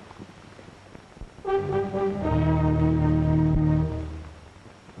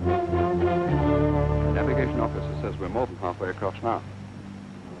 The navigation officer says we're more than halfway across now.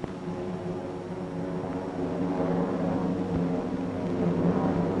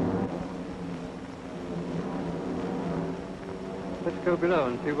 Let's go below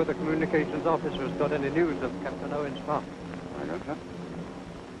and see whether the communications officer has got any news of Captain Owen's farm. I got that.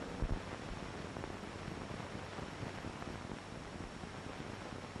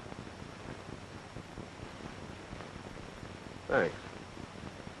 Thanks.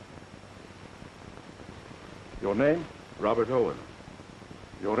 Your name? Robert Owen.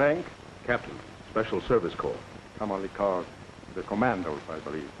 Your rank? Captain, Special Service Corps. Commonly called the Commandos, I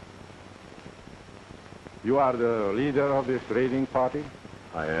believe. You are the leader of this raiding party?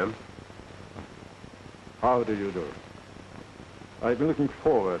 I am. How do you do? I've been looking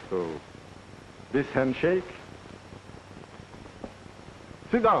forward to this handshake.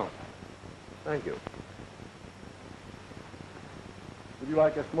 Sit down. Thank you. Would you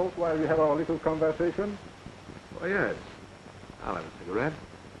like a smoke while we have our little conversation? Oh, yes. I'll have a cigarette.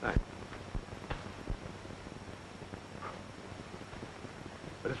 Thanks.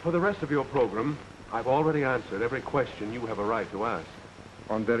 But as for the rest of your program, I've already answered every question you have a right to ask.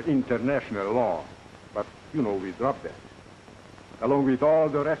 Under international law. But, you know, we dropped that. Along with all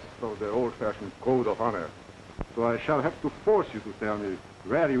the rest of the old-fashioned code of honor. So I shall have to force you to tell me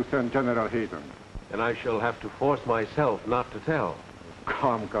where you sent General Hayden. And I shall have to force myself not to tell.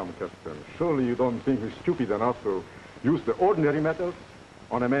 Come, Captain. Surely you don't think me stupid enough to use the ordinary methods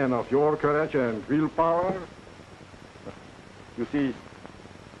on a man of your courage and willpower? You see,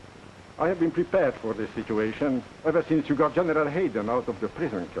 I have been prepared for this situation ever since you got General Hayden out of the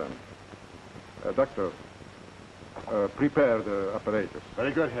prison camp. Doctor, prepare the apparatus.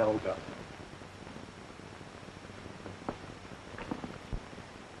 Very good, Helga.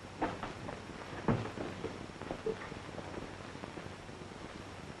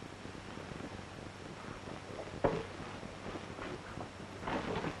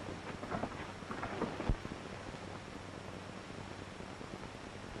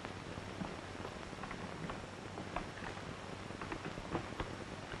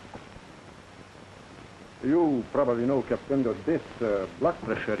 You probably know, Captain, that this blood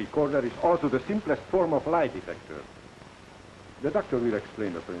pressure recorder is also the simplest form of lie detector. The doctor will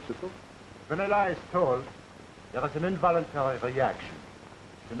explain the principle. When a lie is told, there is an involuntary reaction,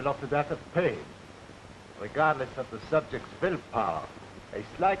 similar to that of pain. Regardless of the subject's willpower, a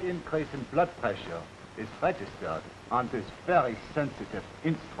slight increase in blood pressure is registered on this very sensitive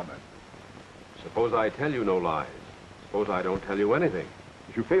instrument. Suppose I tell you no lies. Suppose I don't tell you anything.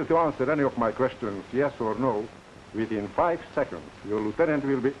 If you fail to answer any of my questions, yes or no, within 5 seconds, your lieutenant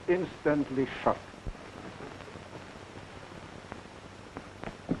will be instantly shot.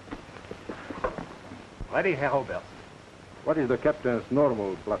 Ready, Herr Oberst. What is the captain's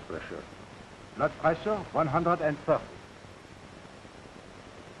normal blood pressure? Blood pressure, 130.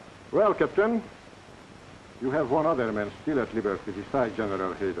 Well, Captain, you have one other man still at liberty besides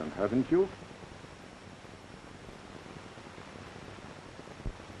General Hayden, haven't you?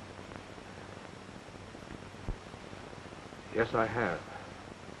 Yes, I have.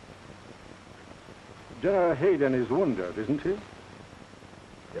 General Hayden is wounded, isn't he?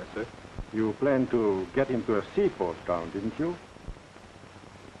 Yes, sir. You planned to get him to a seaport town, didn't you?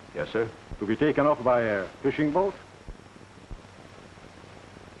 Yes, sir. To be taken off by a fishing boat?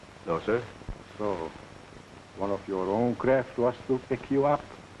 No, sir. So, one of your own craft was to pick you up?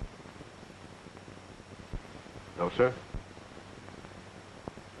 No, sir.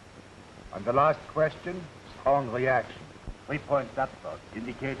 On the last question, strong reaction. 3 points upward,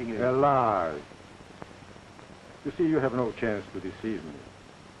 indicating A lie. You see, you have no chance to deceive me.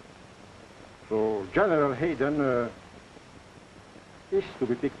 So, General Hayden is to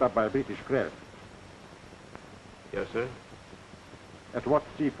be picked up by a British craft. Yes, sir. At what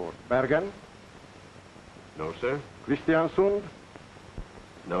seaport? Bergen? No, sir. Kristiansund?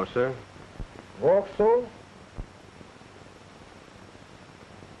 No, sir. Vauxhall?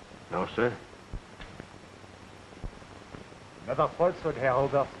 No, sir. Never falsehood, Herr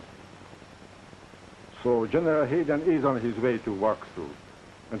Oberst. So General Hayden is on his way to Vauxhall,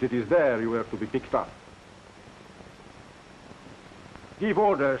 and it is there you are to be picked up. Give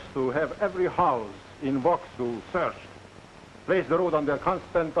orders to have every house in Vauxhall searched. Place the road under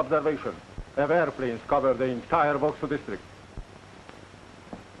constant observation. Have airplanes cover the entire Vauxhall district.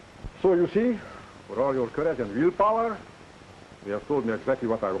 So you see, for all your courage and willpower, you have told me exactly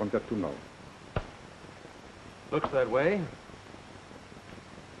what I wanted to know. Looks that way.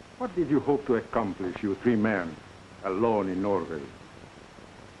 What did you hope to accomplish, you 3 men, alone in Norway?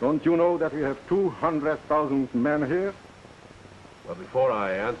 Don't you know that we have 200,000 men here? Well, before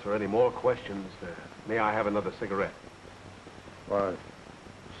I answer any more questions, may I have another cigarette? Why,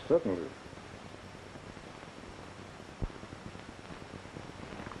 certainly.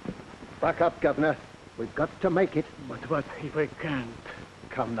 Back up, Governor. We've got to make it. But what if I can't?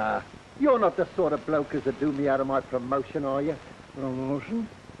 Come now. You're not the sort of bloke as to do me out of my promotion, are you? Promotion?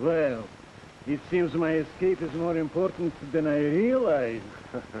 Well, it seems my escape is more important than I realize.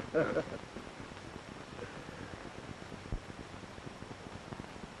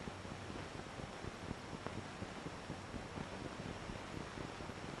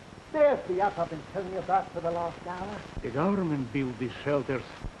 There's the yacht I've been telling you about for the last hour. The government built these shelters.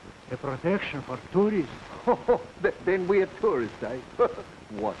 A protection for tourists. Oh, then we're tourists, eh?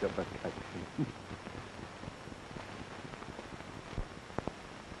 What a vacation.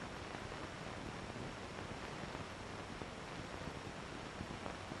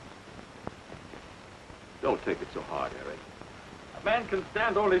 Don't take it so hard, Eric. A man can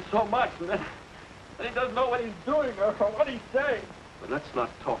stand only so much, and then he doesn't know what he's doing or what he's saying. But let's not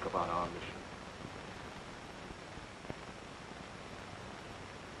talk about our mission.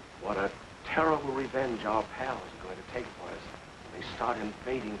 What a terrible revenge our pals are going to take for us when they start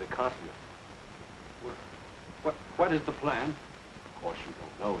invading the continent. What is the plan? Of course, you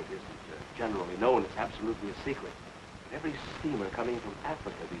don't know. It isn't generally known. It's absolutely a secret. But every steamer coming from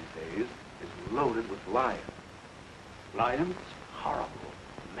Africa these days is loaded with lions. Lions? Horrible,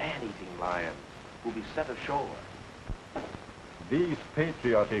 man-eating lions who'll be set ashore. These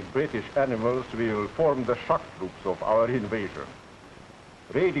patriotic British animals will form the shock troops of our invasion,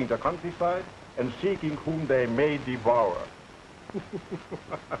 raiding the countryside and seeking whom they may devour.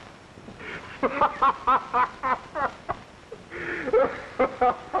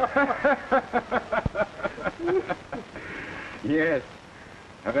 Yes,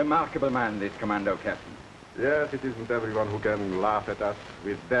 a remarkable man, this commando captain. Yes, it isn't everyone who can laugh at us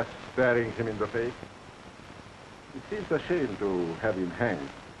with death staring him in the face. It seems a shame to have him hanged.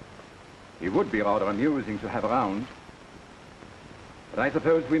 He would be rather amusing to have around. But I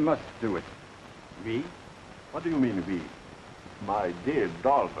suppose we must do it. We? What do you mean, we? My dear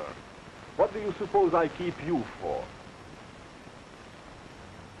Dolver, what do you suppose I keep you for?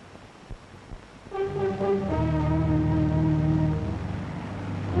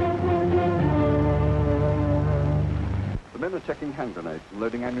 The men are checking hand grenades and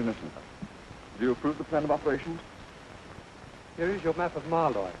loading ammunition. Do you approve the plan of operations? Here is your map of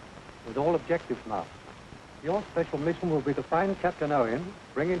Marloy, with all objectives marked. Your special mission will be to find Captain Owen,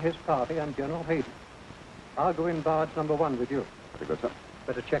 bring in his party, and General Hayden. I'll go in barge number 1 with you. Very good, sir.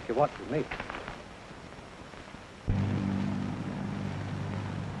 Better check your watch with me.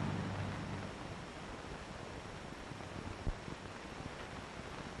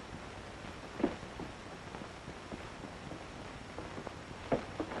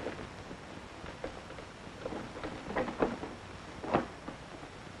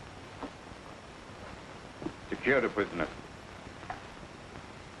 Secure the prisoner.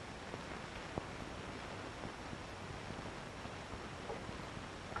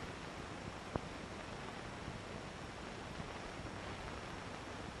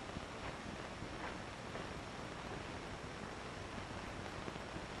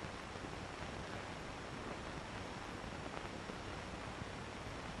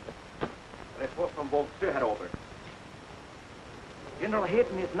 Report from Vauxhall, Herr Oberst. General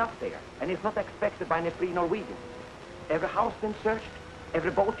Hayden is not there, and is not expected by any free Norwegians. Every house been searched,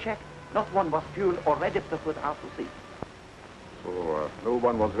 every boat checked. Not one was fueled or ready to put out to sea. So no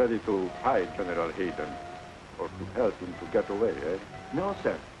one was ready to fight General Hayden or to help him to get away, eh? No,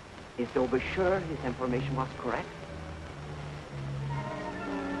 sir. Is Dover sure his information was correct?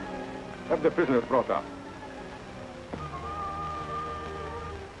 Have the prisoners brought up.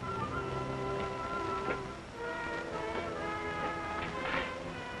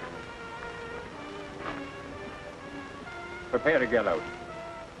 Prepare a gallows.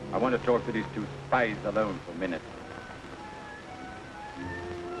 I want to talk to these two spies alone for a minute.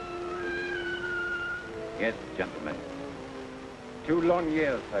 Yes, gentlemen. 2 long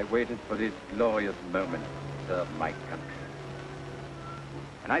years I waited for this glorious moment to serve my country.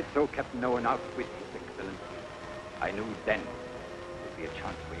 And I so kept no one out with His Excellency. I knew then there would be a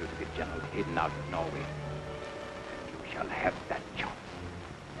chance for you to get General Hayden out of Norway. And you shall have that chance.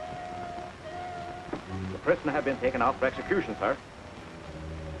 The prisoner have been taken out for execution, sir.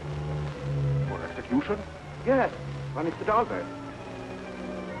 For execution? Yes, by Mr. Talbot.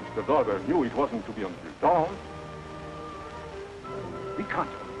 Mr. Talbot knew it wasn't to be until dawn. We can't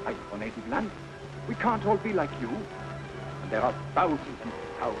all fight for native land. We can't all be like you. And there are thousands and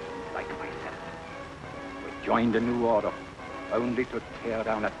thousands like myself. We joined a new order, only to tear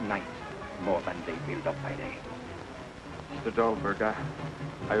down at night more than they build up by day. Mr. Dahlberg,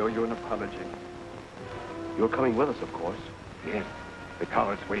 I owe you an apology. You're coming with us, of course. Yes, the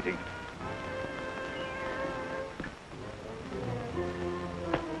car is waiting.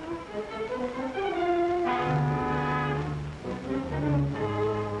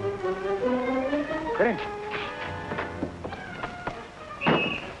 French.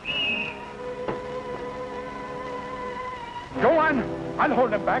 Go on. I'll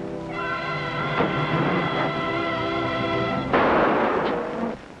hold them back.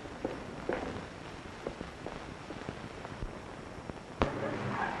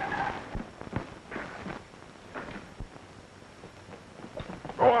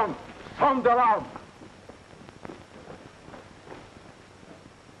 Go on. Sound the alarm.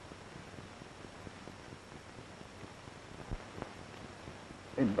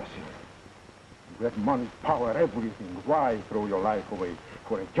 Imbecile. You have money, power, everything. Why throw your life away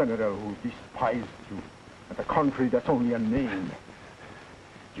for a general who despised you and a country that's only a name?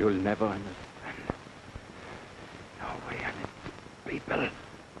 You'll never understand. Norway and its people.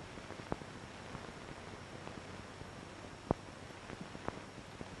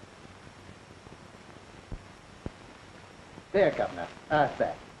 There, Governor. How's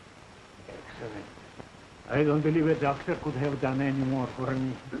that? Excellent. I don't believe a doctor could have done any more for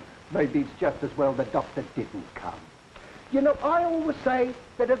me. Maybe it's just as well the doctor didn't come. You know, I always say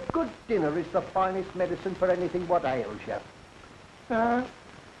that a good dinner is the finest medicine for anything what ails you.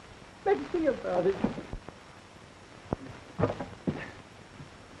 Let's see about it.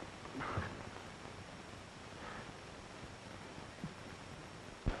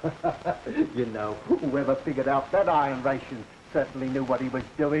 You know, whoever figured out that iron ration certainly knew what he was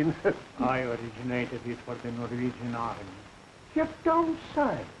doing. I originated it for the Norwegian army. You don't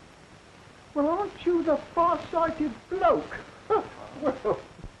say. Well, aren't you the far-sighted bloke? Well.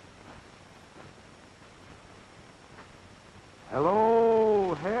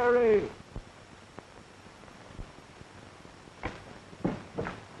 Hello, Harry.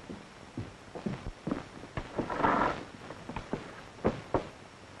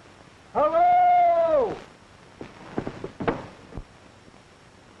 Hello!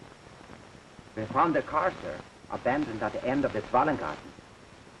 We found the car, sir, abandoned at the end of the Svalengarten.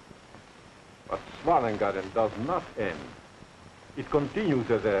 But Svalengarten does not end. It continues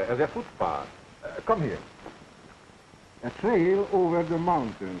as a footpath. Come here. A trail over the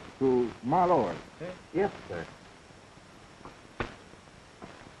mountains to Malor. Yes, sir.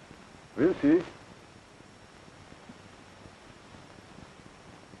 We'll see.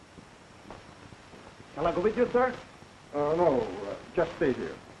 Shall I go with you, sir? No, just stay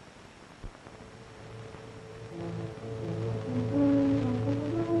here.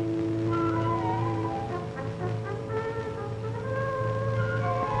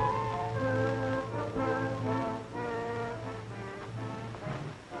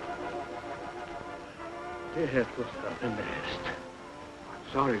 It was the nest.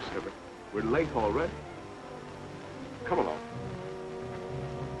 I'm sorry, sir, but we're late already. Come along.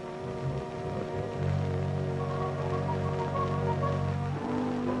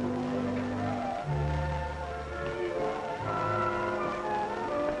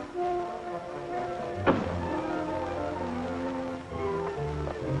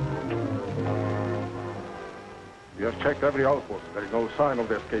 We have checked every outpost. There is no sign of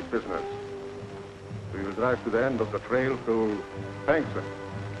the escaped prisoners. We will drive to the end of the trail to Fankston.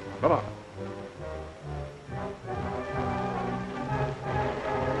 Come on.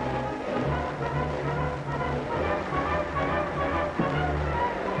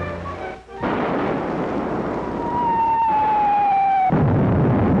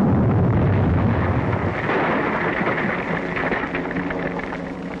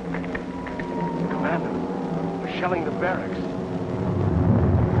 Shelling the barracks.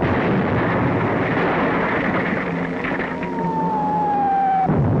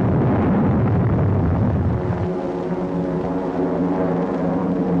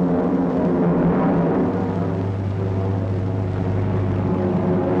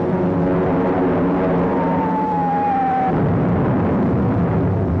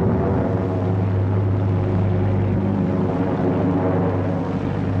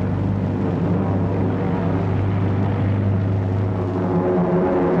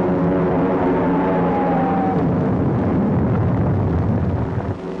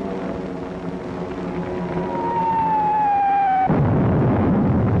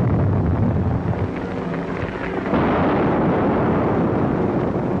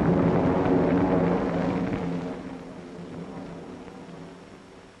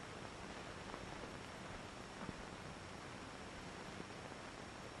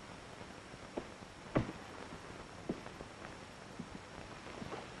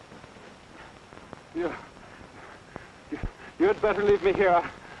 You'd better leave me here.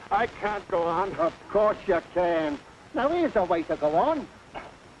 I can't go on. Of course you can. Now, here's a way to go on.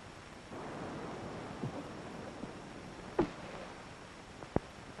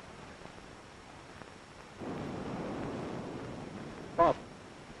 Bob,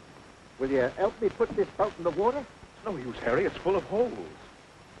 will you help me put this boat in the water? It's no use, Harry. It's full of holes.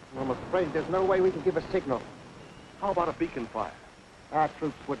 I'm afraid there's no way we can give a signal. How about a beacon fire? Our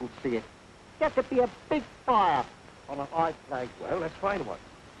troops wouldn't see it. Got to be a big fire on a high place. Well, let's find one.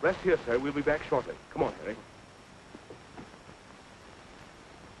 Rest here, sir. We'll be back shortly. Come on, Harry.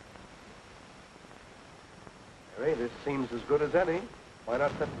 Harry, this seems as good as any. Why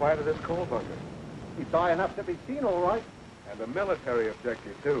not set fire to this coal bunker? He's high enough to be seen, all right. And a military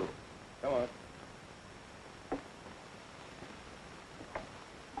objective, too. Come on.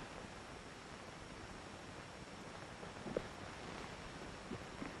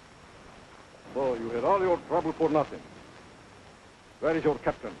 So you had all your trouble for nothing. Where is your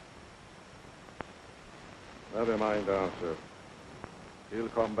captain? Never mind the answer. He'll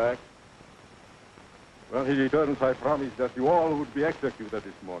come back. When he returns, I promise that you all would be executed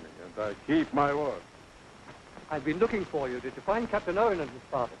this morning, and I keep my word. I've been looking for you. Did you find Captain Owen and his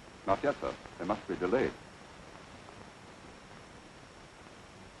party? Not yet, sir. They must be delayed.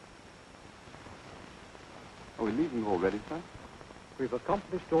 Are we leaving already, sir? We've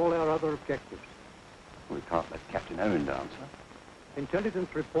accomplished all our other objectives. We can't let Captain Owen down, sir.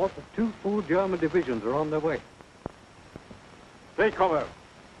 Intelligence reports that 2 full German divisions are on their way. Take cover.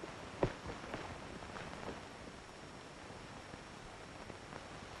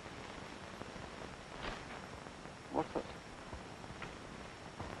 What's that?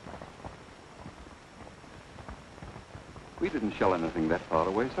 We didn't shell anything that far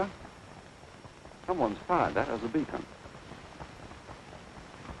away, sir. Someone's fired that as a beacon.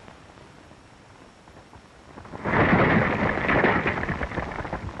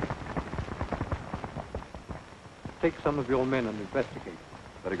 Take some of your men and investigate.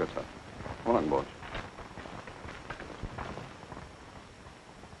 Very good, sir. Come on board.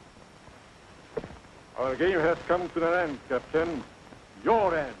 Our game has come to an end, Captain.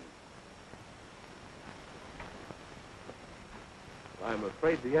 Your end. I'm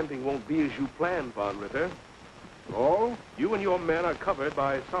afraid the ending won't be as you planned, Von Ritter. Oh? You and your men are covered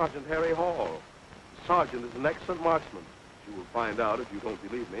by Sergeant Harry Hall. The sergeant is an excellent marksman. You will find out if you don't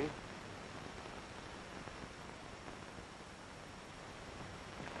believe me.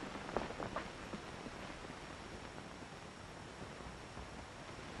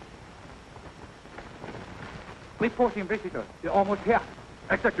 Reporting visitor. They're almost here.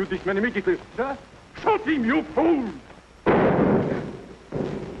 Execute this man immediately. Sir? Shoot him, you fool!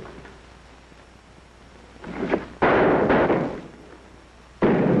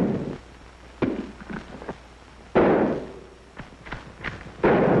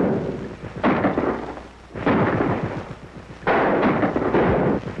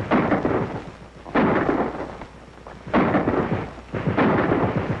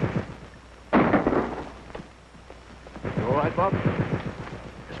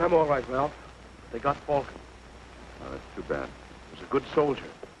 I'm all right, Ralph. They got Falcon. Oh, that's too bad. He was a good soldier.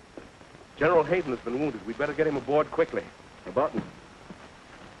 General Hayden has been wounded. We'd better get him aboard quickly. A button.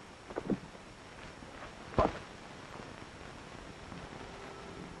 Are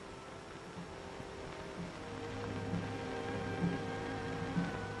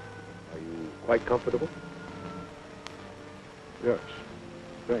you quite comfortable? Yes.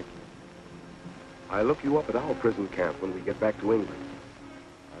 Thank you. I'll look you up at our prison camp when we get back to England.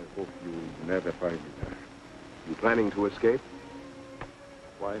 I hope you never find me there. You planning to escape?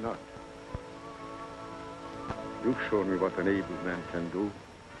 Why not? You've shown me what an able man can do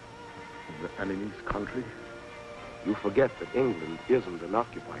in the enemy's country. You forget that England isn't an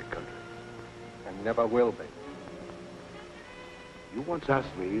occupied country. And never will be. You once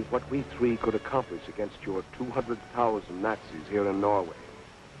asked me what we three could accomplish against your 200,000 Nazis here in Norway.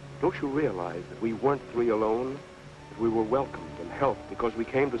 Don't you realize that we weren't three alone? That we were welcomed and helped because we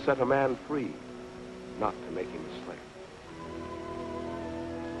came to set a man free, not to make him a slave.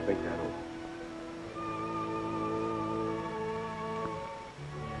 Think that over.